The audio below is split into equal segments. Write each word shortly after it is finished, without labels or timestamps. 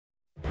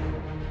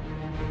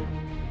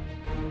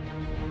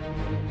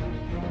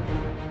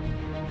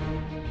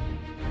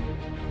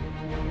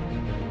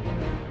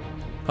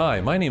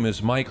Hi, my name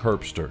is Mike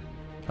Herbster.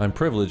 I'm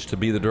privileged to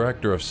be the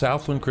director of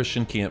Southland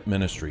Christian Camp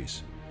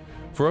Ministries.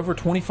 For over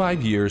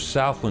 25 years,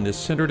 Southland has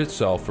centered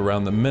itself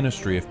around the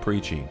ministry of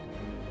preaching.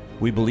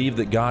 We believe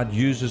that God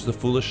uses the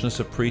foolishness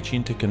of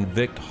preaching to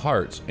convict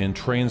hearts and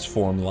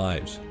transform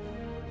lives.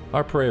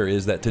 Our prayer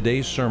is that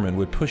today's sermon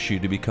would push you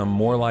to become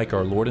more like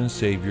our Lord and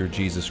Savior,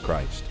 Jesus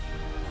Christ.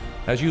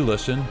 As you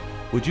listen,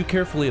 would you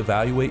carefully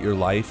evaluate your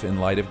life in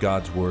light of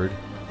God's Word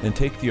and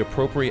take the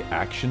appropriate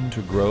action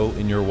to grow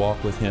in your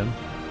walk with Him?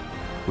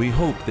 We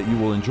hope that you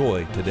will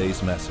enjoy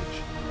today's message.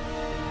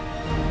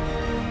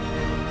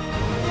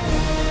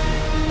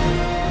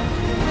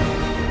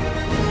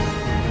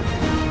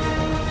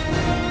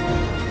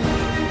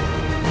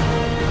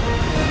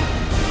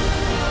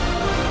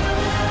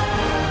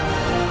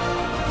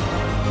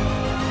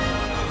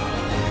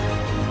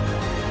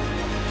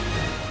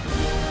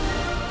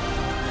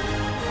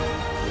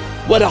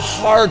 What a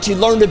heart. He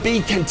learned to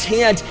be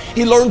content.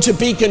 He learned to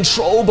be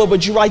controllable.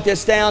 Would you write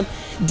this down?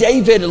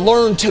 David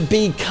learned to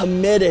be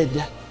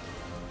committed.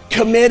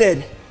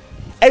 Committed.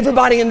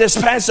 Everybody in this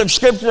passage of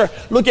Scripture,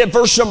 look at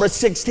verse number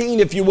 16,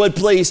 if you would,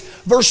 please.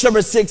 Verse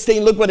number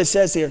 16, look what it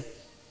says here.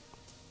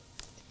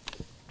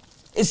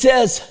 It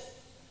says,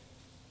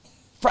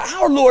 "For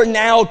our Lord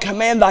now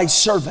command thy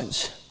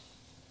servants,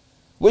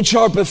 which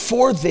are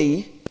before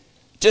thee,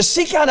 to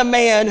seek out a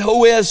man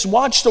who is,"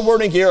 watch the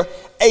wording here,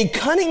 "a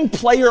cunning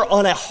player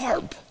on a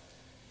harp.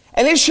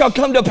 And it shall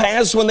come to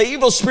pass when the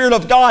evil spirit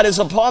of God is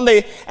upon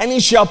thee, and he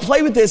shall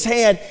play with his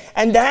hand,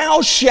 and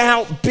thou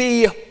shalt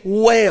be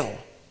well."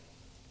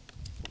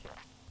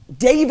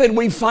 David,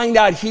 we find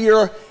out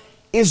here,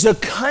 is a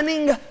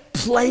cunning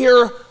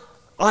player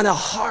on a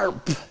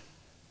harp.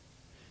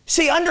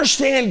 See,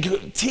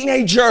 understand,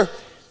 teenager,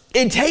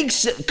 it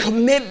takes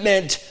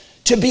commitment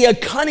to be a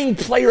cunning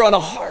player on a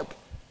harp.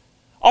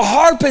 A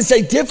harp is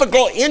a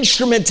difficult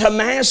instrument to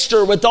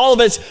master with all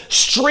of its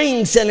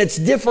strings and its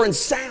different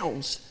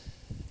sounds.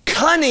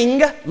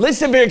 Cunning,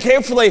 listen very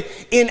carefully,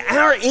 in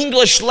our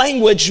English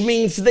language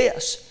means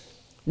this: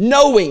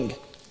 knowing,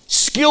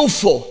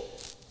 skillful,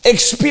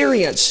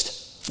 experienced,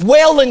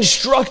 well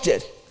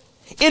instructed.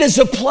 It is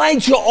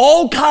applied to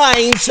all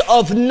kinds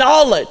of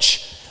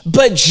knowledge,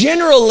 but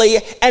generally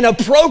and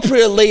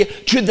appropriately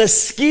to the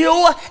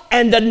skill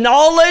and the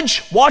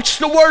knowledge, watch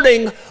the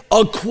wording,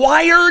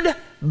 acquired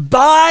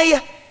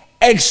by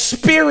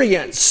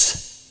experience.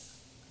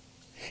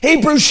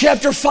 Hebrews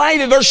chapter 5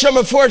 and verse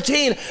number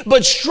 14,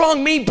 "But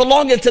strong meat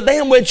belongeth to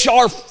them which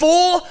are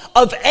full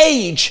of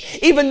age,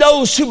 even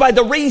those who by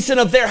the reason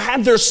of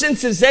have their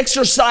senses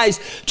exercised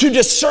to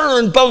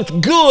discern both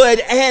good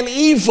and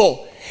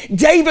evil."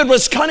 David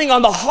was cunning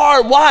on the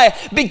heart. Why?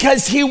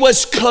 Because he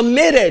was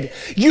committed.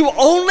 You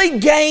only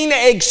gain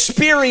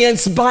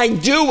experience by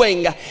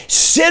doing.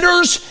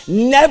 Sitters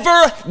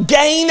never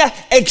gain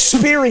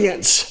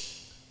experience.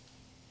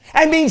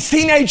 I mean,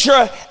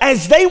 teenager,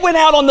 as they went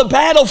out on the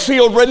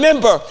battlefield,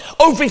 remember,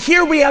 over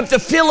here we have the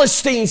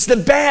Philistines, the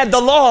bad, the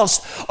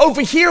lost.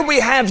 Over here we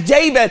have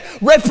David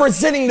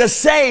representing the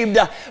saved.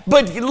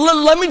 But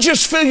let me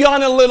just fill you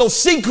on a little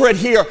secret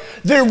here.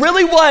 There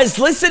really was,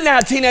 listen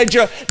now,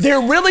 teenager, there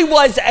really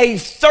was a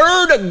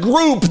third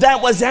group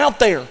that was out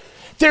there.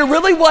 There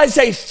really was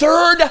a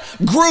third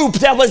group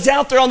that was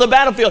out there on the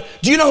battlefield.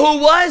 Do you know who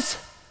it was?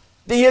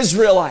 The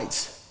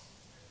Israelites.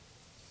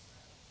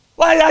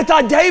 Well, I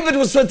thought David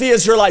was with the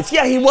Israelites.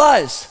 Yeah, he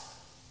was.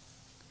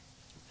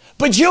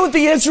 But you know what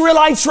the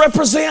Israelites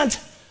represent?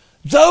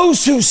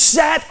 Those who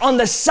sat on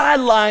the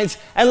sidelines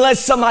and let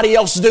somebody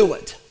else do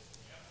it.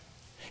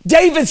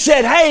 David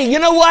said, "Hey, you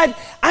know what?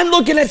 I'm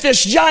looking at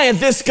this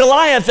giant, this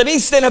Goliath," and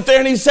he's standing up there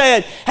and he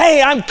said,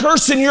 "Hey, I'm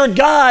cursing your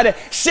God.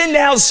 Send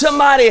down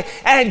somebody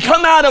and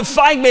come out and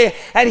fight me."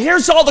 And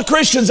here's all the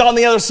Christians on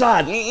the other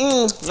side.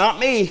 Not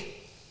me.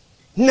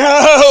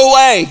 No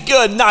way.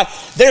 Good night.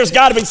 There's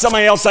got to be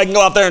somebody else that can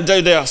go out there and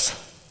do this.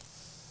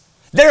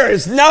 There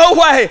is no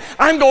way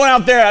I'm going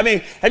out there. I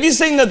mean, have you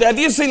seen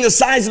the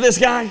size of this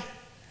guy?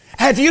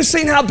 Have you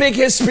seen how big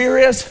his spear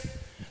is?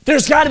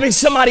 There's got to be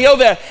somebody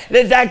over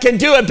there that can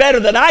do it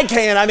better than I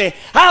can. I mean,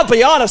 I'll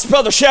be honest,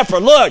 Brother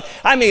Shepherd. Look,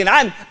 I mean,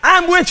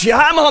 I'm with you.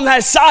 I'm on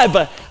that side,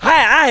 but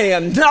I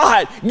am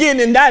not getting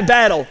in that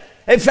battle.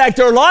 In fact,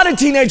 there are a lot of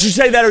teenagers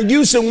today that are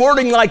using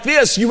wording like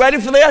this. You ready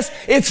for this?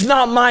 It's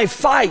not my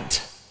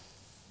fight.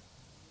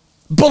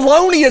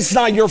 Baloney is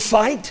not your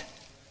fight.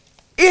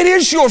 It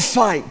is your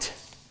fight.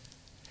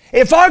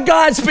 If our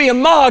God's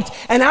being mocked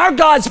and our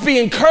God's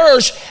being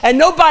cursed and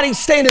nobody's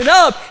standing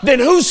up, then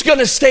who's going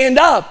to stand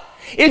up?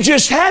 It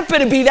just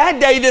happened to be that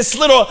day this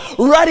little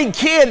ruddy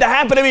kid that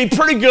happened to be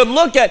pretty good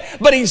looking,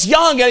 but he's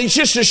young and he's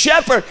just a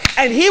shepherd.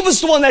 And he was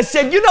the one that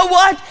said, "You know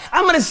what?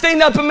 I'm going to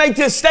stand up and make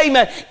this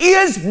statement.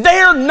 Is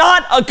there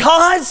not a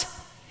cause?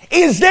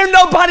 Is there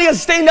nobody to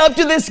stand up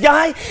to this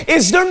guy?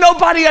 Is there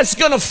nobody that's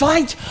going to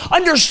fight?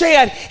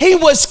 Understand, he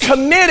was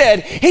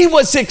committed. He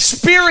was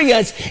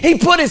experienced. He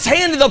put his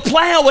hand to the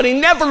plow and he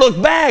never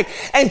looked back.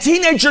 And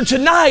teenager,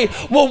 tonight,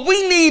 what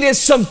we need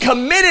is some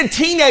committed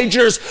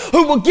teenagers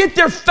who will get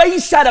their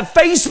face out of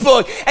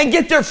Facebook and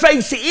get their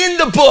face in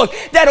the book,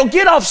 that'll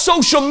get off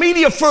social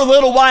media for a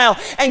little while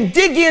and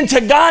dig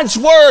into God's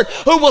word,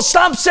 who will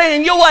stop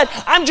saying, you know what,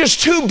 I'm just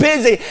too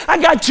busy. I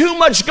got too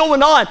much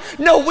going on.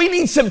 No, we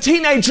need some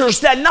teenagers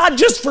that not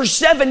just for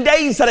 7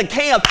 days at a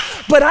camp,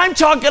 but I'm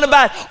talking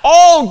about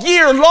all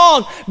year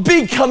long,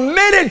 be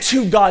committed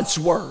to God's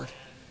word.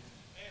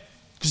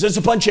 Because there's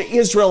a bunch of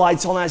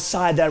Israelites on that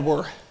side that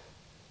were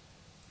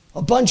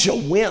a bunch of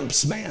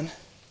wimps, man.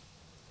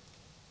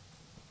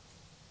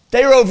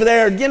 They were over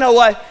there, you know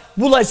what,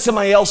 we'll let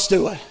somebody else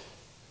do it.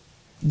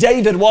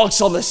 David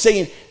walks on the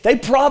scene. They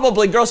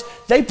probably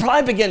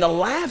begin to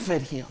laugh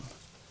at him.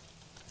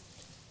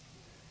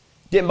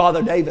 Didn't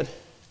bother David.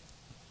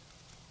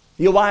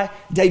 You know why?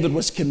 David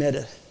was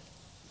committed.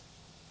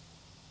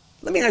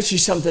 Let me ask you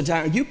something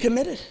tonight. Are you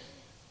committed?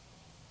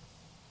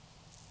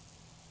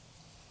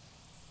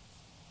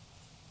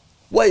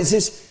 What is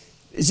this?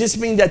 Does this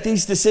mean that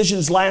these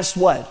decisions last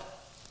what?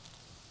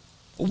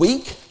 A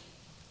week?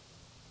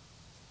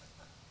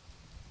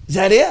 Is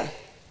that it?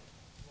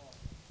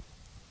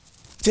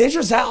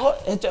 Is that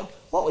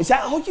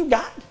all you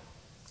got?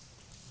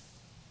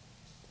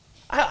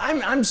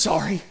 I'm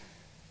sorry.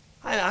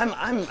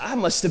 I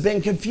must have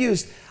been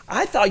confused.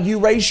 I thought you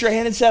raised your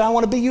hand and said, I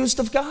want to be used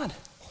of God.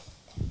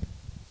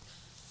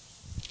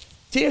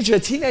 A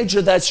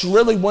teenager that's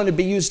really wanting to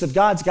be used of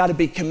God's got to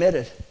be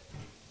committed.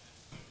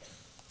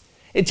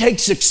 It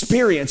takes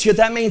experience. You know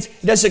what that means?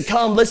 It doesn't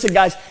come, listen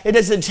guys, it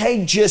doesn't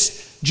take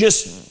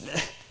just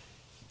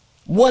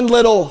one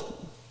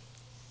little,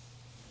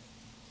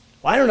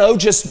 I don't know,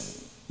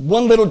 just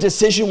one little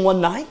decision one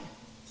night.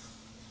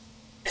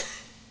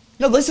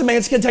 No, listen man,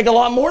 it's going to take a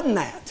lot more than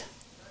that.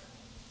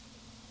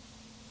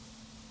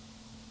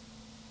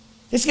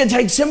 It's going to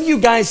take some of you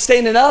guys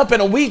standing up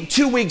in a week,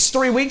 2 weeks,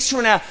 3 weeks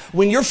from now,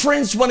 when your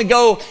friends want to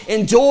go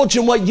indulge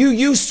in what you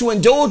used to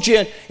indulge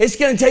in, it's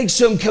going to take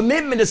some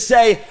commitment to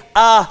say,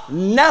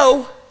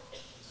 no.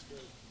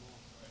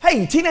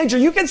 Hey, teenager,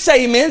 you can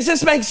say amen. Does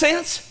this make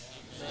sense?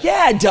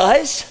 Yeah, it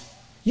does.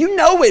 You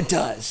know it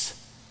does.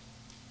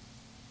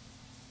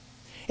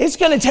 It's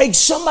going to take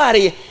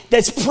somebody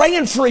that's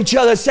praying for each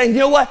other, saying, you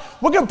know what,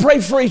 we're going to pray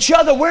for each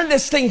other. We're in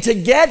this thing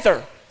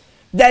together.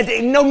 That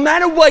no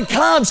matter what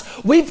comes,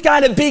 we've got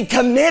to be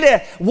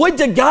committed. Would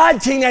to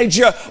God,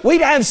 teenager,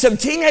 we'd have some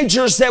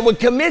teenagers that would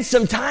commit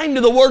some time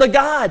to the Word of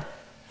God.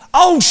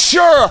 Oh,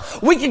 sure,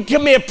 we can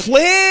commit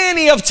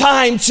plenty of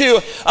time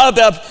to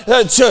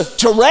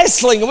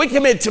wrestling. We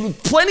commit to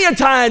plenty of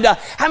time to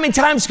how many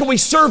times can we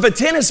serve a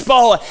tennis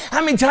ball? How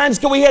many times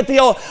can we hit the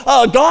old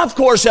golf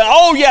course? And,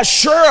 oh, yeah,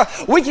 sure,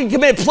 we can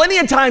commit plenty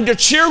of time to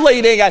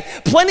cheerleading and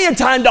plenty of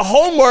time to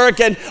homework.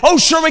 And, oh,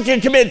 sure, we can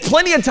commit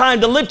plenty of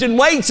time to lifting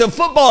weights and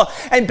football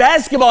and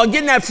basketball and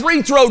getting that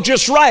free throw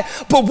just right.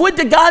 But would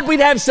to God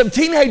we'd have some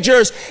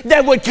teenagers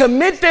that would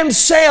commit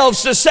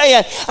themselves to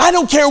saying, I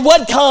don't care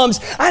what comes.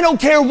 I don't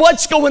care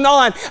what's going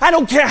on. I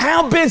don't care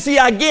how busy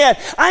I get.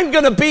 I'm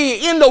going to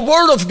be in the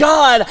Word of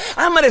God.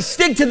 I'm going to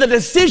stick to the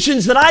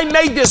decisions that I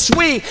made this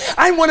week.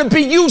 I want to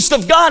be used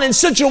of God in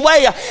such a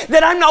way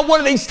that I'm not one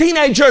of these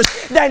teenagers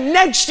that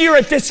next year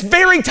at this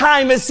very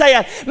time is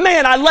saying,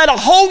 man, I let a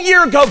whole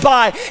year go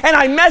by and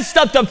I messed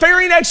up the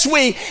very next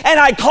week and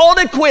I called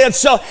it quits.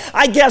 So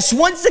I guess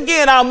once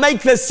again I'll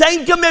make the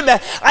same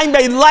commitment I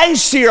made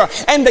last year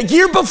and the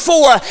year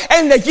before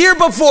and the year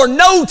before.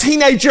 No,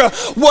 teenager,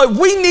 what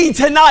we need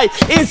tonight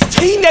is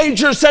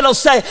teenagers that'll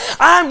say,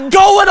 I'm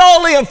going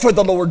all in for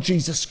the Lord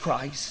Jesus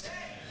Christ.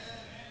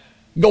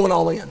 Going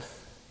all in.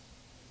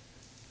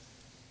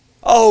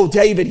 Oh,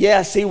 David,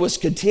 yes, he was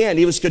content.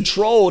 He was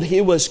controlled.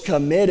 He was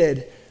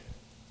committed.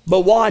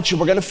 But watch,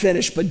 and we're going to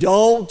finish, but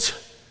don't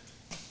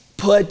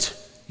put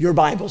your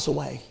Bibles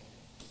away.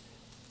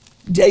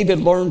 David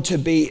learned to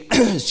be,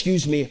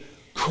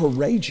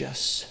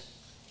 courageous.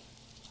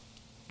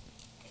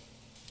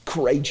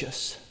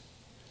 Courageous.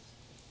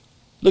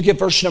 Look at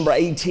verse number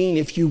 18,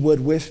 if you would,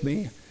 with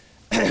me.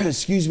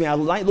 I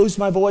might lose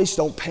my voice.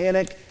 Don't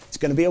panic. It's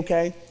going to be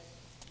okay.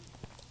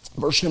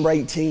 Verse number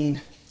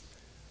 18.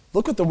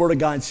 Look what the Word of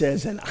God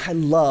says, and I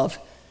love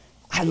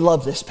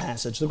this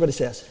passage. Look what it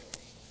says.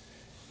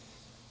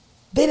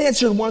 Then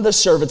answered one of the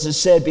servants and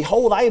said,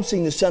 behold, I have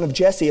seen the son of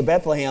Jesse of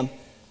Bethlehem.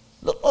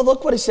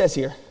 Look what it says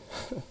here.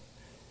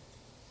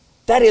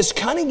 That is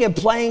cunning and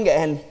playing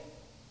and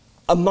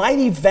a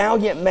mighty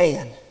valiant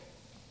man.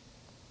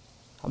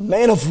 A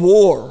man of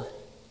war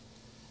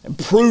and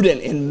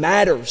prudent in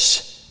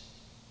matters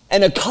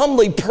and a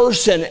comely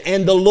person,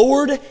 and the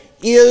Lord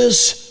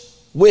is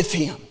with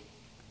him.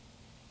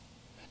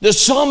 The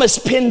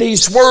psalmist penned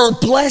these words,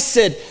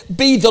 blessed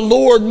be the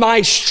Lord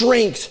my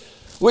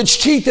strength,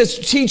 which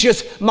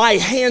teacheth my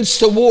hands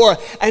to war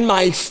and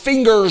my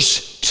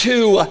fingers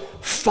to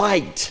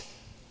fight.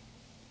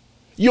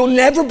 You'll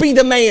never be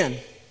the man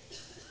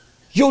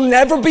You'll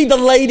never be the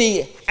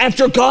lady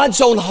after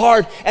God's own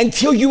heart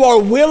until you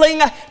are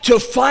willing to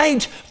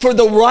fight for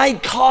the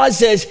right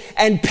causes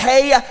and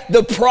pay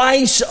the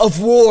price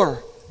of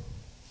war.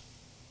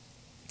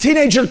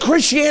 Teenager,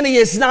 Christianity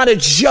is not a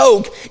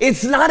joke.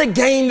 It's not a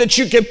game that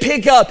you can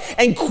pick up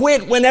and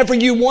quit whenever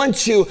you want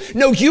to.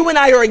 No, you and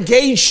I are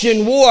engaged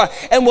in war.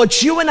 And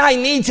what you and I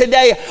need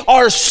today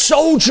are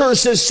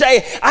soldiers to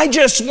say, I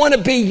just want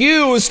to be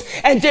used,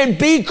 and then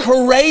be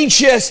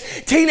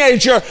courageous.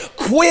 Teenager,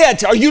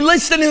 quit. Are you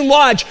listening?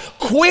 Watch.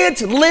 Quit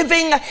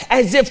living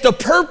as if the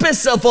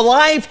purpose of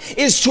life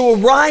is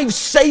to arrive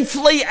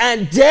safely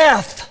at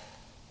death.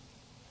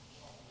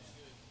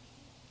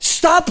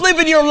 Stop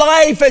living your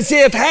life as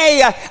if,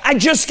 hey, I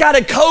just got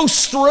to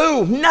coast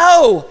through.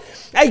 No,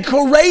 a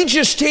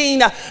courageous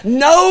teen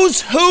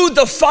knows who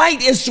the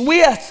fight is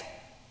with.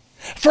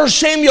 1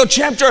 Samuel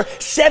chapter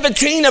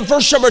 17 and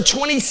verse number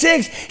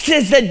 26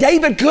 says that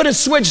David could have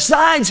switched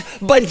sides,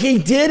 but he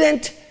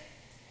didn't.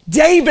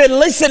 David,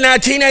 listen now,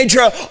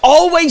 teenager,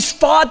 always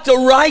fought the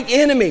right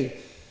enemy.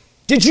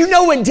 Did you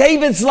know in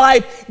David's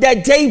life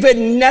that David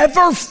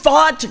never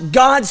fought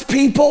God's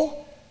people?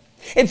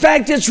 In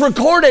fact, it's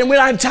recorded, and we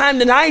don't have time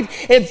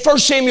tonight, in 1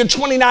 Samuel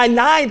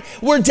 29:9,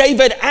 where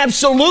David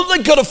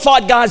absolutely could have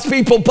fought God's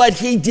people, but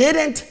he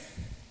didn't.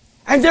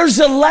 And there's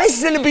a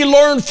lesson to be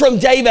learned from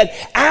David.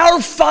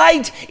 Our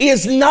fight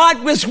is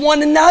not with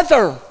one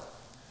another.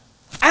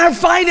 Our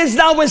fight is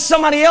not with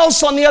somebody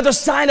else on the other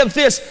side of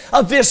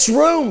this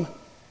room.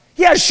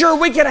 Yeah, sure,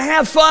 we can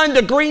have fun,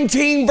 the green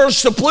team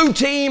versus the blue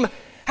team.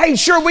 Hey,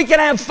 sure, we can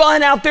have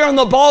fun out there on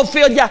the ball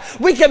field. Yeah,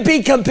 we can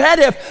be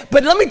competitive.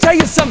 But let me tell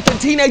you something,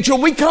 teenager.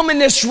 We come in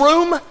this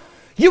room,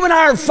 you and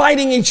I are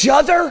fighting each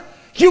other.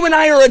 You and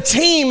I are a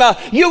team.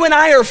 You and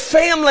I are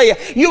family.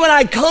 You and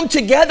I come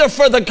together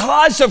for the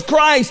cause of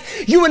Christ.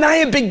 You and I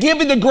have been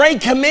given the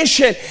Great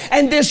Commission,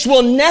 and this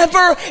will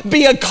never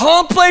be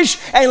accomplished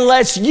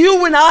unless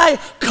you and I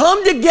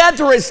come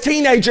together as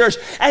teenagers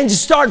and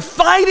start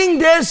fighting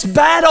this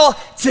battle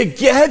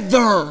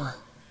together.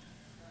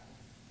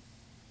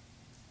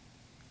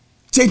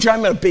 Teacher,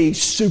 I'm going to be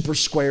super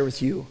square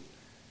with you.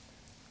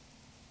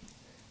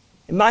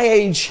 In my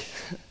age,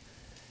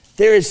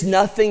 there is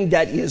nothing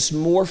that is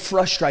more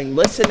frustrating.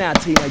 Listen now,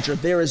 teenager.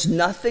 There is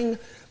nothing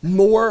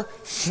more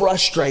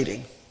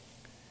frustrating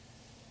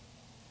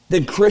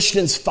than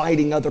Christians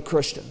fighting other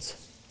Christians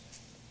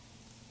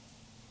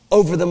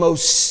over the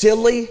most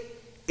silly,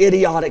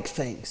 idiotic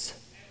things.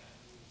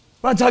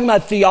 We're not talking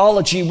about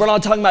theology. We're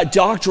not talking about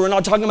doctrine. We're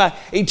not talking about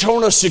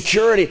eternal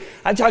security.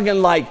 I'm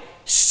talking like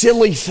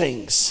silly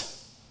things.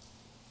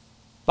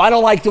 I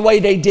don't like the way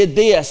they did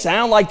this. I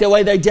don't like the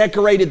way they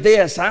decorated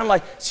this. I don't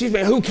like, excuse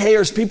me, who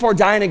cares? People are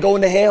dying and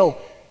going to hell.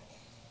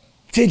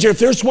 Teacher, if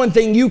there's one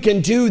thing you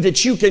can do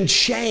that you can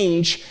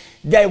change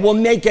that will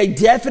make a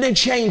definite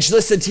change,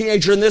 listen,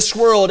 teenager, in this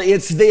world,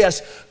 it's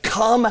this: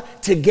 come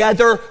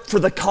together for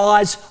the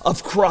cause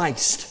of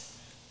Christ.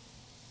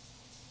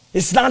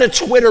 It's not a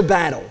Twitter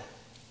battle.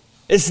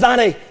 It's not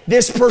a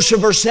this person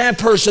versus that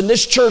person,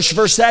 this church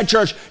versus that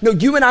church. No,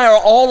 you and I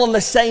are all on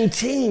the same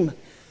team.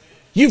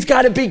 You've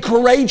got to be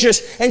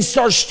courageous and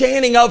start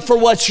standing up for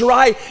what's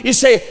right. You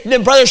say,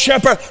 then Brother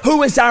Shepherd,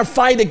 who is our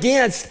fight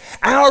against?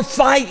 Our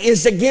fight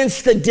is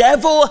against the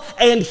devil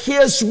and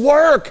his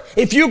work.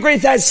 If you agree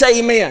with that, say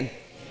amen. Amen.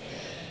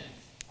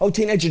 Oh,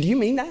 teenager, do you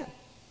mean that?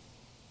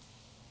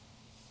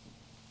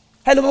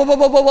 Hey,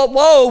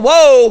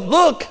 whoa,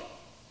 look.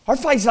 Our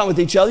fight's not with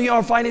each other. You know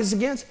our fight is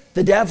against?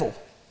 The devil,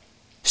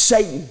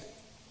 Satan.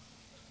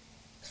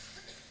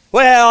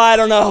 Well, I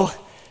don't know.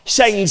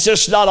 Satan's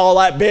just not all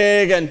that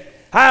big, and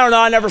I don't know,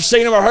 I never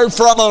seen him or heard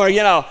from him, or,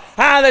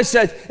 they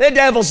said the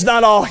devil's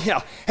not all,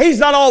 he's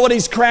not all what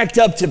he's cracked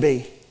up to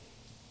be.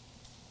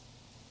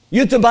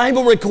 Yet the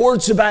Bible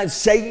records about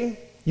Satan.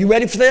 You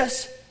ready for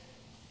this?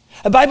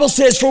 The Bible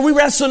says, for we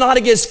wrestle not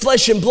against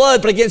flesh and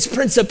blood, but against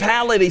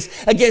principalities,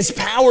 against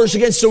powers,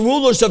 against the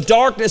rulers of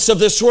darkness of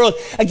this world,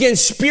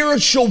 against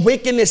spiritual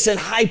wickedness in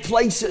high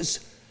places.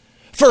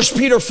 1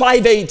 Peter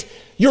 5:8,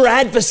 your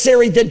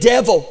adversary, the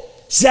devil.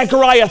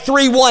 Zechariah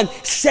 3:1,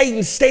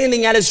 Satan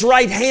standing at his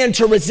right hand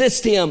to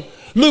resist him.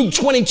 Luke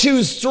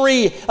 22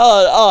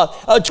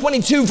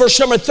 verse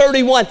number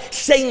 31,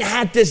 Satan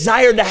hath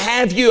desired to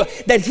have you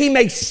that he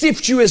may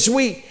sift you as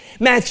wheat.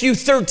 Matthew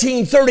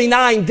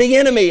 13:39, the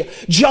enemy.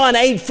 John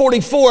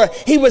 8:44,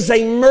 he was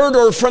a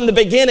murderer from the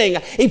beginning.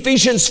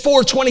 Ephesians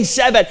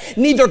 4:27,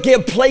 neither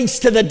give place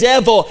to the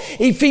devil.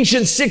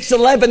 Ephesians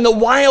 6:11, the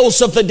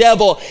wiles of the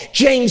devil.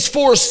 James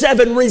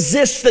 4:7,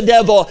 resist the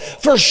devil.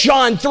 1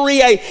 John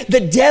 3:8, the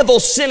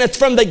devil sinneth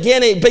from the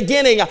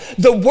beginning,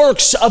 the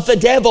works of the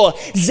devil.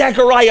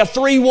 Zechariah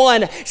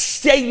 3:1,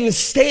 Satan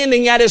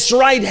standing at his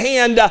right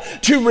hand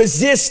to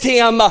resist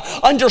him.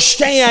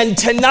 Understand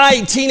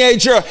tonight,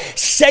 teenager,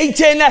 Satan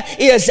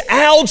is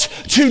out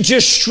to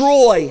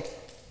destroy.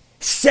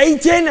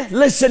 Satan,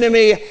 listen to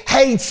me,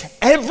 hates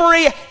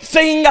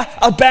everything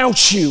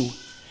about you.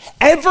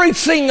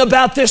 Everything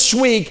about this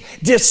week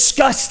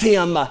disgust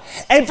him.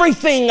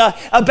 Everything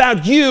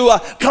about you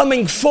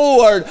coming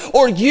forward,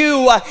 or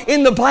you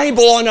in the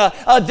Bible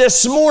on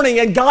this morning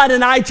and God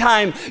and I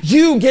time,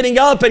 you getting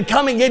up and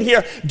coming in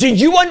here. Do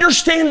you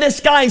understand this,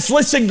 guys?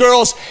 Listen,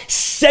 girls,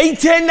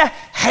 Satan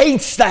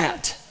hates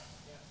that.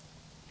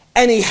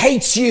 And he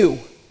hates you.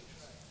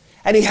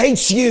 And he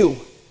hates you.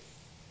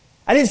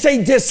 I didn't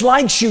say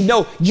dislikes you.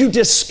 No, you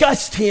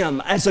disgust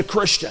him as a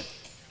Christian.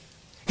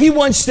 He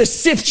wants to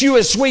sift you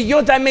as wheat. You know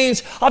what that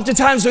means?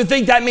 Oftentimes we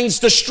think that means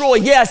destroy.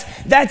 Yes,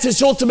 that's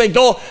his ultimate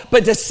goal.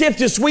 But to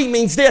sift as wheat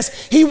means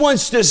this. He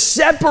wants to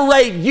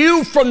separate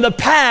you from the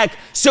pack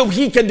so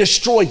he can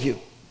destroy you.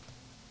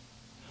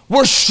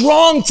 We're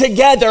strong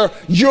together.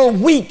 You're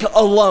weak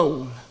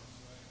alone.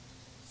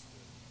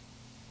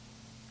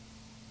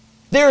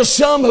 There are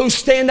some who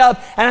stand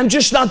up, and I'm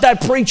just not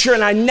that preacher,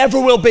 and I never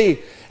will be.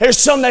 There's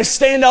some that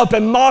stand up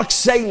and mock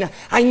Satan.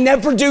 I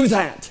never do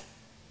that.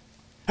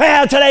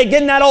 Hey, today,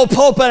 get in that old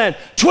pulpit and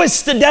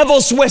twist the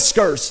devil's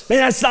whiskers. Man,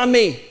 that's not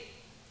me.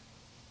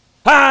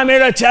 I'm here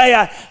to tell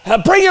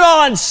you, bring it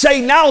on,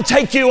 Satan. I'll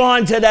take you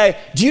on today.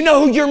 Do you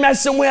know who you're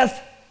messing with?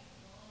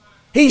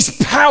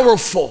 He's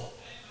powerful.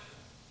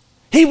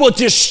 He will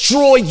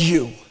destroy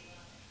you.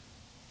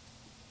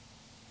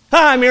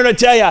 I'm here to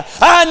tell you,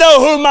 I know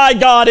who my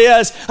God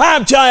is.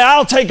 I'm telling you,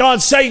 I'll take on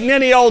Satan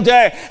any old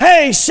day.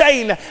 Hey,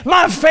 Satan,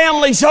 my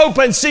family's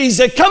open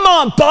season. Come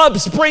on,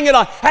 Bubs, bring it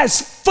on. That's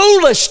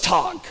foolish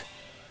talk.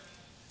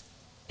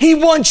 He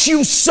wants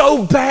you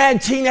so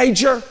bad,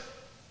 teenager.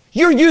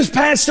 Your youth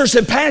pastors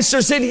and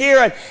pastors in here,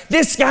 and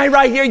this guy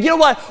right here, you know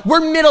what?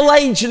 We're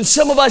middle-aged, and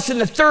some of us in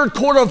the third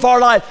quarter of our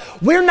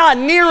life, we're not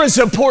near as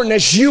important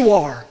as you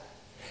are.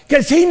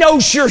 Because he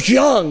knows you're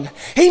young.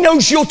 He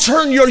knows you'll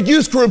turn your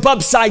youth group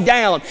upside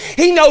down.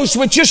 He knows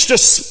with just a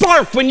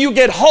spark when you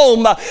get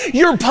home,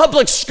 your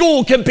public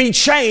school can be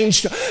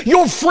changed.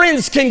 Your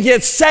friends can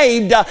get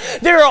saved.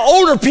 There are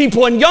older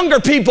people and younger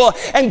people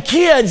and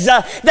kids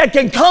that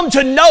can come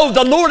to know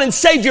the Lord and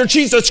Savior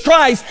Jesus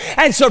Christ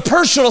as their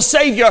personal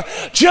Savior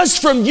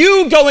just from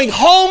you going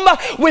home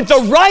with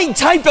the right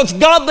type of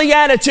godly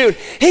attitude.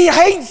 He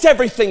hates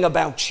everything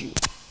about you.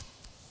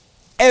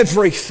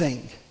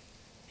 Everything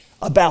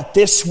about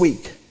this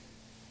week,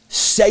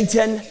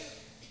 Satan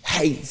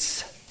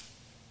hates.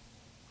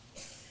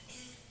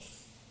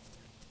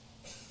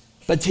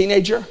 But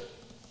teenager,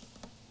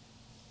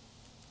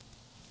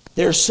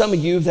 there's some of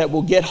you that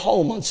will get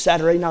home on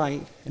Saturday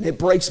night, and it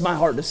breaks my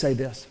heart to say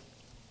this.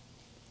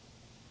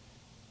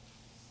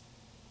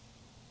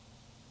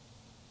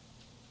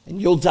 And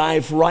you'll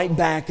dive right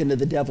back into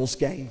the devil's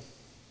game.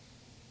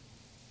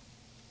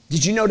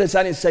 Did you notice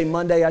I didn't say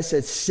Monday? I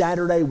said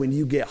Saturday when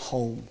you get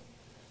home.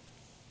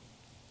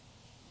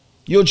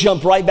 You'll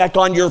jump right back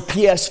on your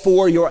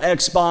PS4, your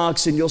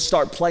Xbox, and you'll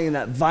start playing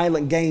that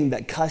violent game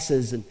that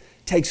cusses and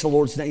takes the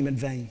Lord's name in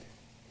vain.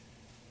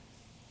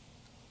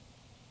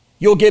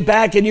 You'll get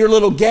back in your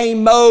little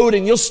game mode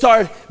and you'll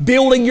start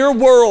building your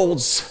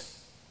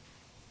worlds.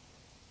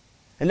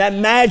 And that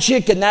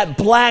magic and that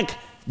black,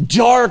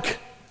 dark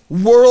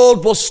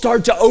world will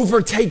start to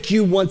overtake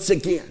you once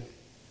again.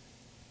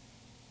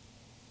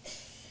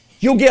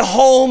 You'll get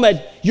home and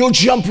you'll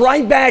jump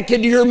right back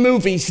into your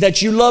movies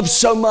that you love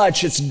so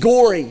much. It's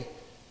gory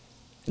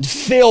and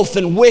filth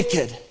and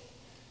wicked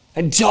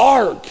and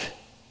dark.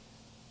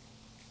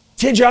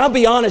 Ginger, I'll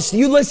be honest.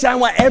 You listen, I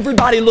want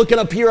everybody looking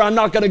up here. I'm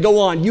not going to go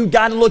on. You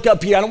got to look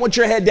up here. I don't want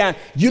your head down.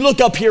 You look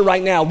up here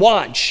right now.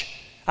 Watch.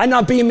 I'm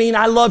not being mean.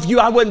 I love you.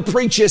 I wouldn't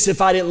preach this if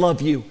I didn't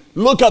love you.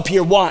 Look up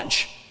here.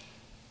 Watch.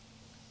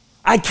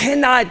 I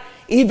cannot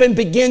even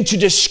begin to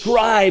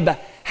describe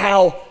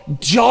how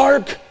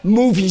dark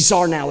movies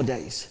are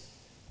nowadays.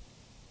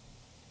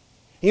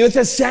 You know what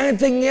the sad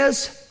thing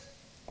is?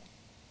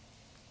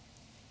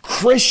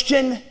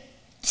 Christian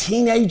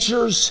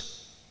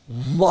teenagers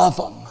love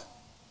them.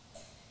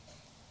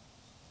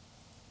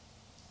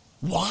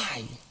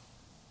 Why?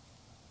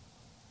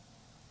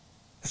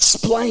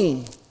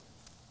 Explain.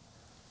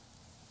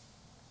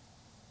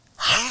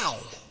 How?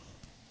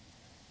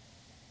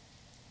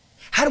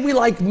 How do we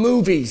like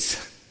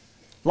movies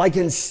like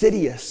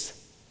Insidious?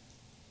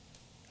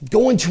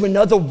 Go into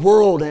another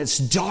world and it's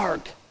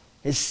dark,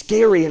 it's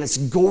scary, and it's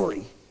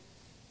gory.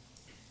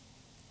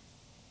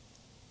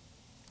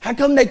 How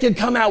come they can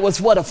come out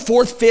with, what, a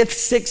 4th, 5th,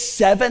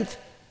 6th, 7th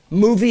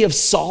movie of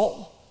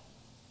Saul?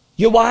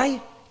 You know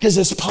why? Because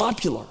it's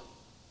popular.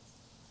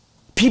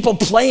 People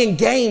playing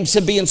games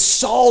and being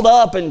sawed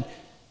up and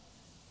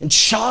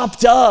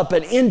chopped up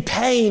and in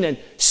pain and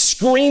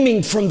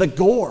screaming from the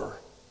gore.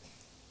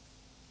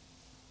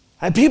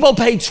 And people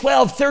pay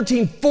 12,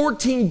 13,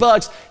 14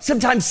 bucks,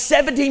 sometimes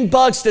 17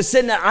 bucks to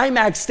sit in an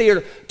IMAX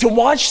theater to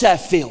watch that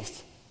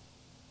filth.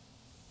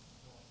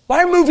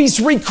 Why are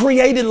movies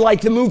recreated like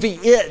the movie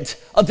It,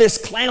 of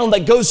this clown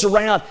that goes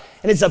around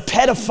and is a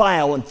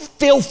pedophile and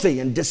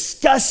filthy and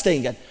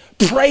disgusting and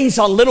preys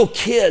on little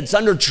kids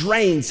under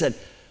drains and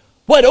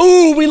what?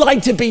 Oh, we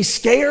like to be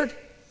scared.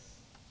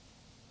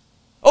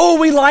 Oh,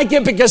 we like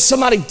it because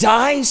somebody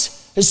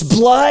dies. It's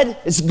blood.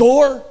 It's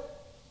gore.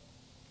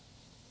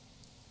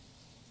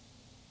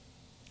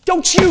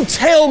 Don't you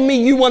tell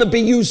me you want to be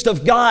used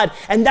of God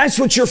and that's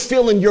what you're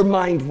filling your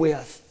mind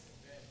with.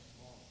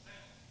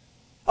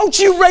 Don't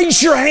you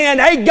raise your hand,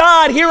 hey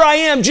God, here I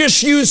am,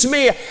 just use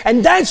me.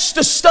 And that's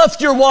the stuff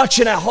you're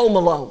watching at home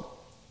alone.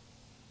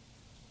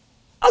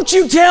 Don't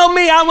you tell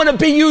me I want to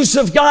be used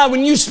of God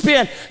when you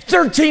spend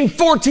 13,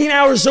 14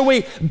 hours a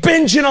week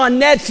binging on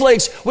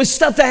Netflix with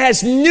stuff that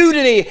has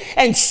nudity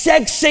and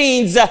sex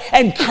scenes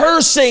and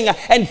cursing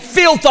and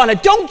filth on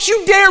it. Don't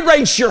you dare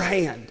raise your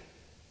hand.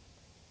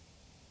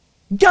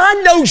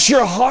 God knows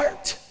your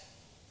heart.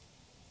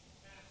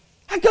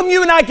 How come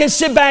you and I can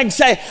sit back and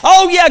say,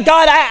 oh yeah,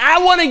 God, I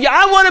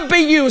want to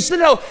be used?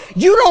 No,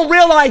 you don't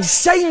realize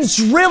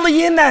Satan's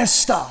really in that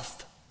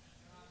stuff.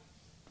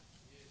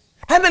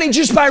 How many,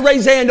 just by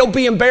raise hand, don't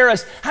be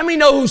embarrassed, how many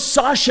know who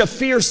Sasha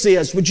Fierce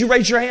is? Would you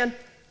raise your hand?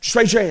 Just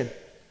raise your hand.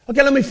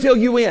 Okay, let me fill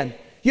you in.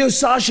 You know who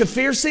Sasha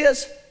Fierce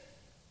is?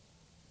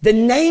 The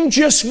name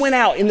just went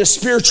out in the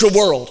spiritual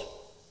world.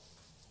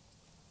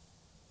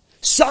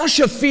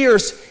 Sasha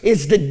Fierce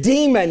is the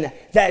demon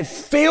that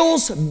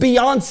fills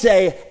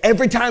Beyonce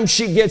every time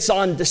she gets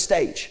on the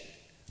stage.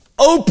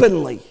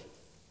 Openly.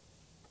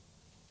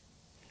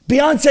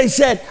 Beyonce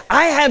said,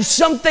 I have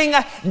something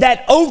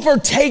that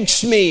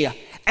overtakes me.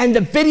 And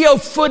the video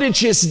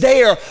footage is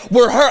there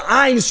where her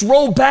eyes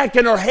roll back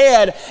in her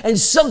head and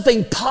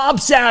something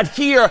pops out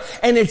here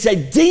and it's a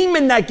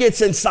demon that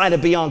gets inside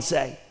of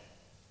Beyonce.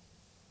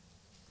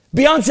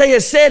 Beyonce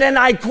has said, and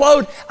I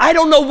quote, I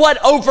don't know what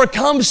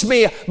overcomes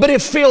me, but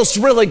it feels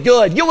really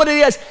good. You know what it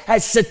is?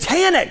 It's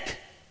satanic.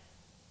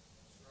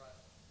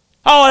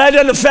 Oh, that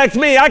doesn't affect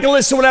me. I can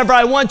listen whenever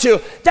I want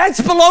to. That's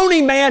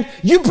baloney, man.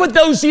 You put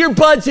those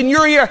earbuds in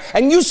your ear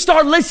and you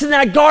start listening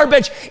to that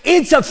garbage.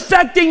 It's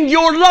affecting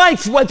your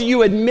life, whether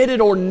you admit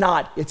it or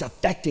not. It's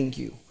affecting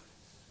you.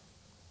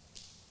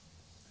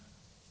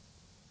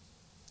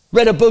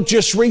 Read a book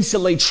just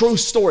recently, true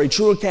story,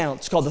 true account.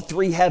 It's called The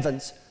Three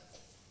Heavens.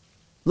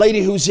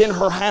 Lady who's in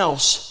her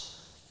house.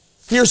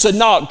 Here's a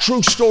knock,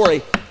 true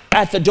story,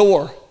 at the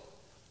door.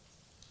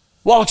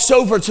 Walks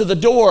over to the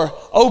door,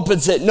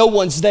 opens it, no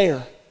one's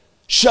there.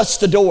 Shuts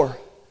the door.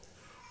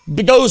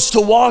 Goes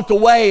to walk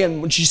away,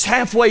 and when she's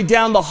halfway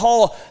down the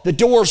hall, the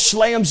door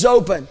slams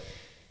open.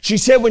 She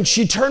said when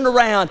she turned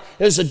around,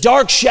 there's a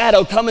dark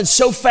shadow coming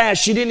so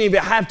fast she didn't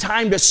even have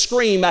time to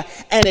scream,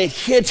 and it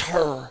hit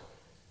her.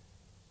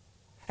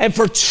 And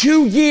for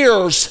 2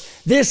 years,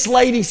 this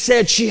lady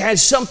said she had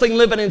something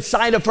living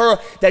inside of her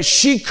that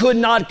she could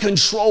not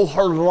control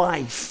her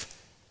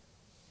life.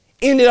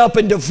 Ended up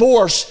in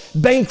divorce,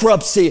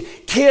 bankruptcy,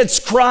 kids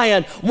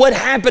crying. What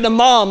happened to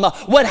mom?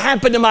 What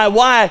happened to my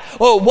wife?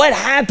 Oh, what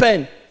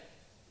happened?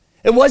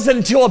 It wasn't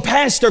until a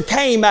pastor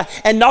came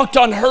and knocked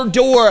on her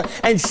door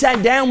and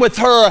sat down with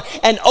her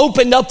and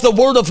opened up the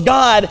Word of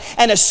God.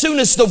 And as soon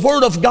as the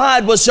Word of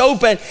God was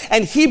open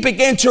and he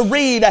began to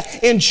read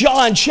in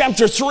John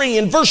chapter 3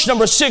 and verse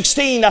number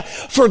 16,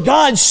 for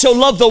God so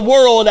loved the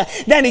world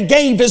that he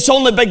gave his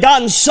only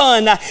begotten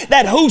Son,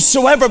 that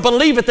whosoever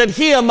believeth in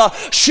him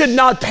should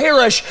not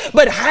perish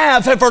but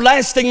have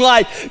everlasting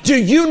life.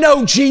 Do you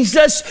know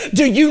Jesus?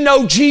 Do you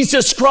know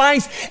Jesus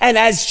Christ? And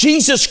as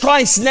Jesus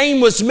Christ's name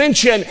was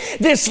mentioned,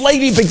 this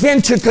lady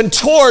began to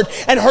contort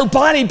and her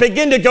body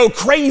began to go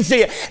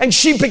crazy and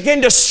she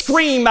began to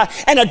scream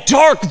and a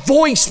dark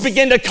voice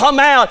began to come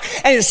out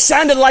and it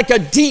sounded like a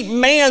deep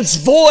man's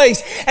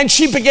voice and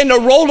she began to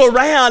roll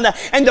around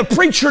and the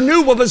preacher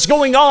knew what was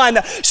going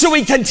on, so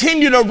he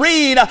continued to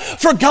read,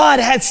 for God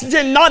had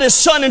sent not his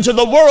Son into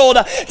the world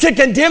to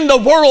condemn the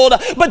world,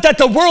 but that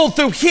the world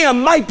through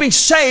him might be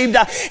saved.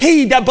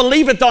 He that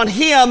believeth on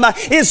him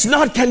is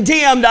not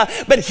condemned,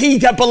 but he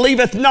that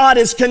believeth not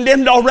is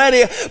condemned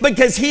already,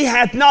 because he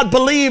hath not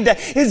believed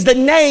is the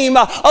name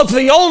of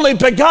the only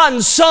begotten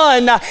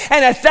Son. And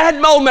at that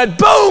moment,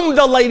 boom,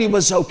 the lady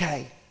was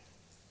okay.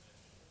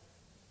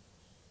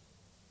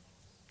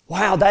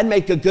 Wow, that'd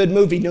make a good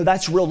movie. No,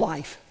 that's real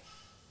life.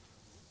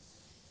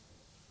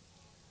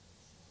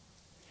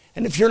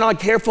 And if you're not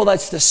careful,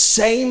 that's the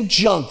same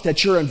junk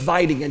that you're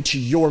inviting into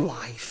your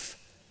life.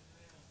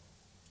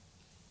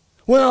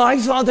 Well, I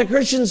thought the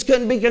Christians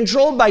couldn't be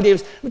controlled by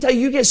demons. Let me tell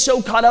you, you get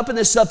so caught up in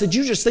this stuff that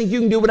you just think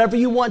you can do whatever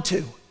you want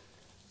to.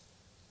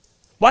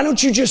 Why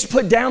don't you just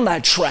put down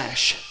that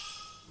trash?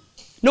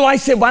 No, I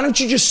said, why don't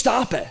you just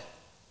stop it?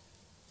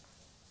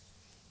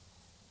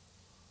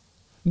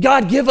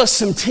 God, give us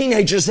some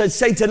teenagers that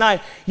say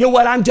tonight, you know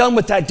what, I'm done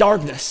with that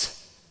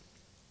darkness.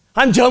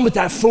 I'm done with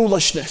that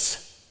foolishness.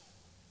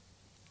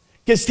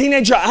 Because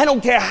teenager, I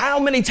don't care how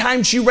many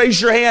times you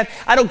raise your hand.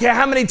 I don't care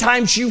how many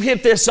times you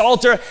hit this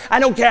altar.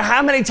 I don't care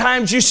how many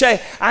times you say,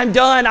 I'm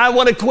done, I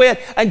want to quit,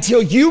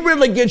 until you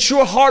really get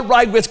your heart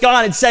right with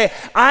God and say,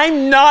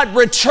 I'm not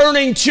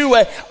returning to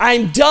it.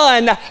 I'm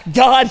done.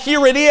 God,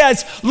 here it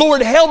is.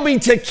 Lord, help me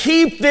to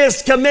keep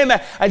this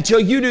commitment. Until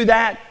you do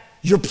that,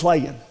 you're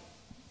playing.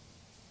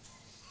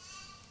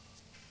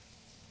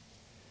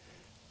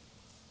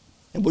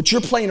 And what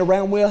you're playing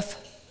around with,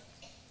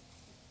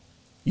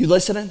 you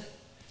listening?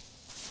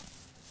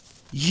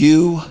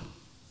 You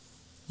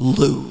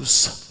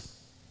lose.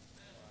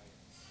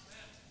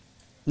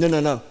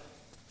 No.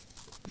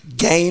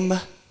 Game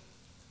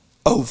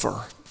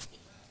over.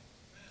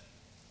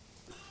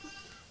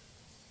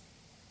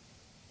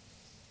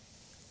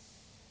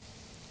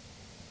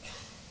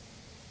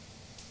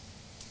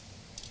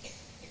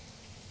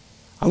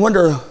 I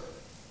wonder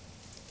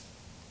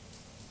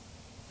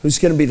who's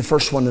going to be the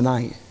first one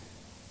tonight.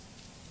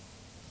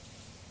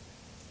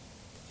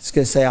 It's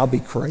going to say, I'll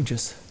be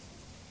courageous.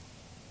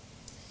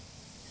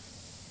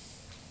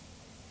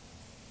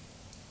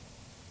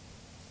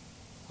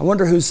 I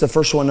wonder who's the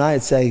first one tonight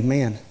to say,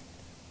 man,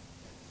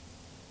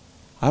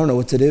 I don't know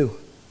what to do.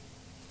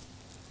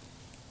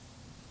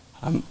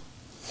 I'm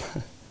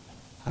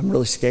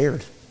really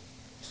scared.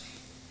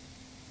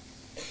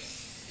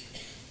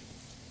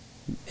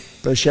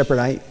 Brother Shepherd,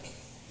 I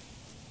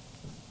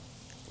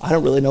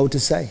don't really know what to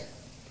say.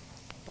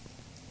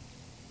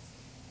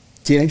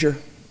 Teenager,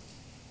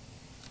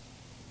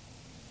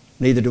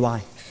 neither do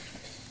I.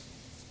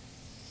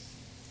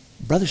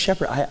 Brother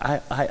Shepherd,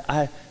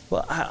 I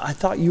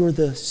thought you were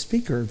the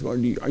speaker. Or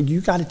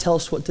you got to tell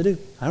us what to do.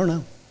 I don't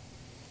know.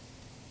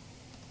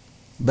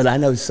 But I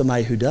know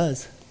somebody who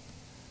does.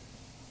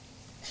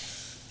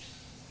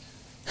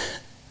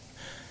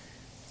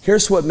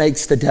 Here's what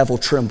makes the devil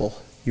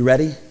tremble. You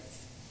ready?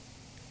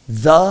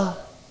 The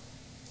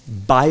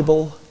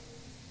Bible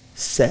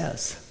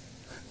says.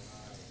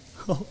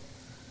 Oh.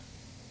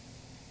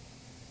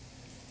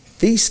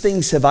 These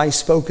things have I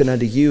spoken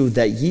unto you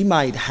that ye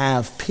might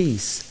have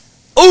peace.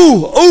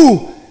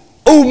 Ooh,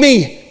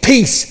 me,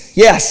 peace.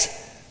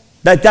 Yes,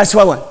 that's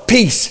what I want,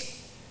 peace.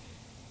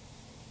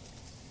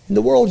 In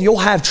the world, you'll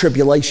have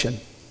tribulation.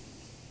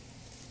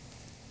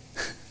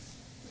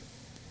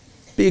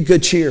 Be of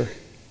good cheer.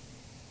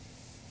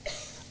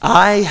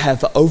 I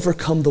have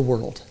overcome the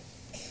world.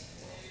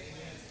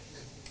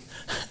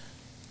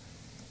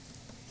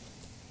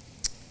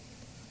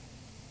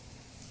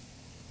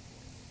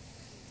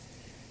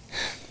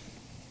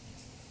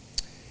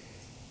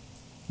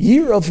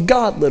 Year of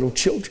God, little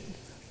children.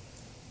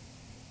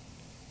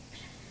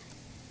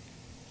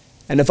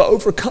 And have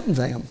overcome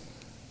them.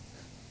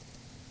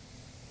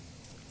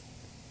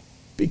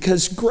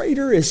 Because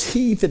greater is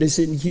he that is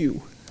in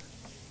you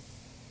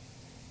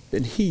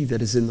than he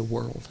that is in the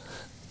world.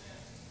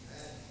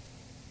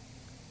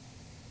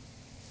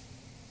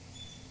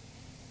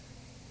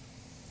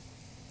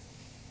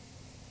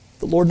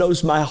 The Lord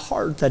knows my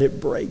heart that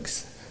it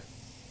breaks.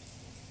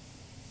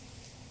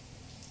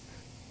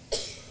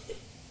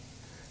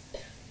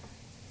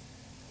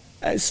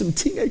 I have some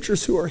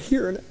teenagers who are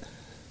hearing it.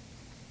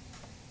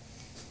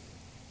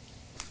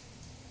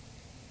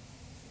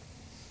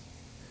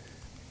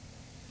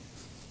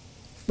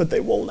 But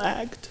they won't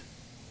act.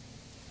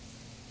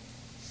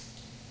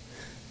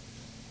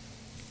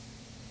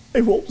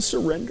 They won't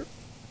surrender.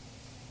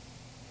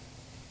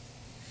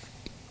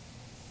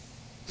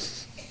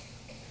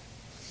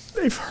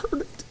 They've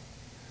heard it.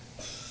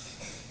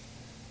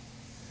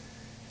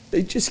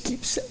 They just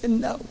keep saying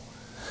no.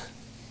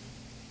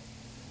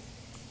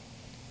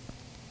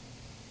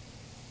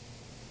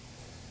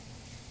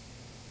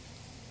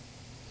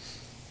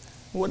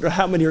 I wonder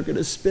how many are going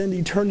to spend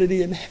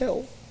eternity in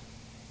hell.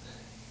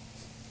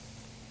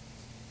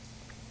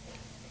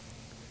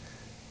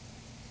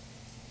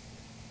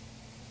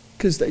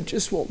 Because they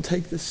just won't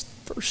take this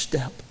first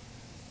step.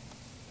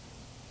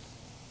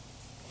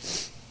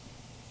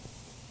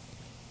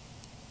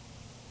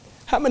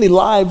 How many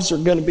lives are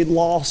going to be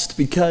lost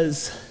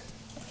because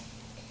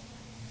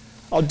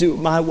I'll do it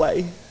my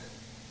way?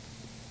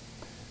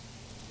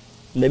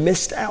 And they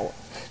missed out.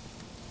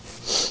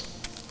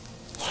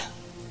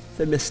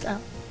 They missed out.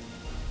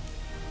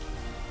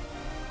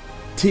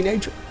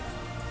 Teenager,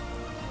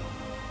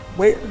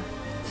 where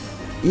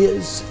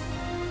is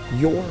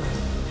your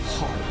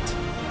heart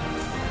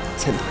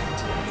tonight?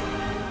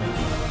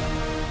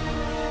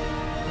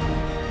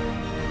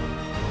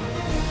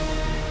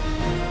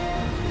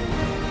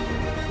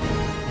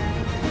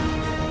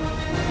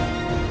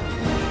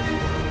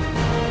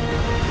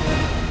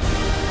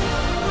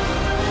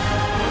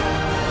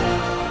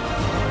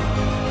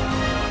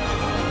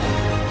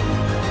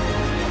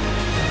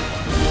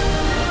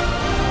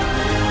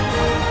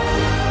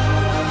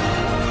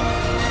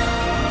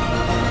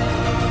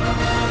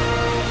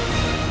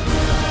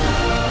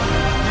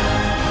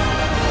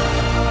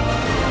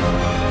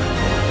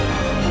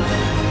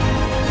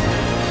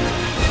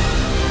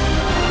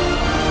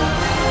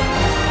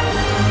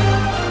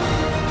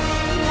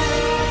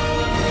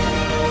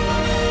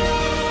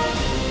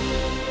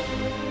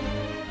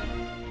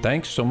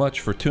 Thanks so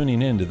much for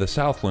tuning in to the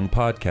Southland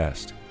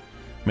Podcast.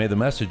 May the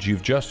message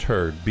you've just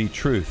heard be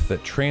truth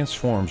that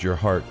transforms your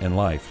heart and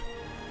life.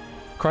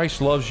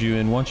 Christ loves you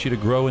and wants you to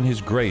grow in His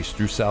grace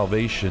through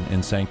salvation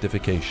and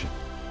sanctification.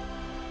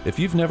 If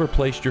you've never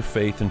placed your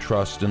faith and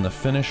trust in the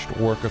finished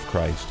work of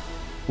Christ,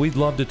 we'd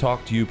love to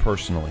talk to you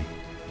personally.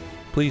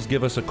 Please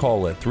give us a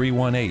call at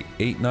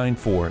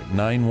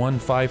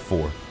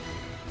 318-894-9154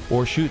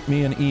 or shoot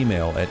me an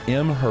email at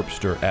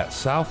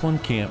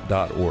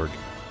mherbster@southlandcamp.org.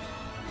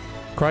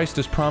 Christ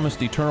has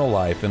promised eternal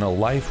life and a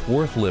life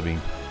worth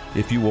living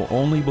if you will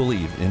only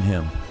believe in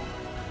Him.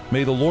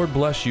 May the Lord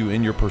bless you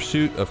in your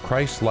pursuit of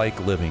Christ-like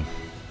living.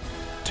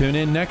 Tune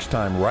in next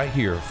time right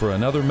here for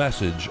another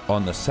message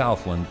on the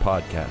Southland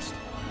Podcast.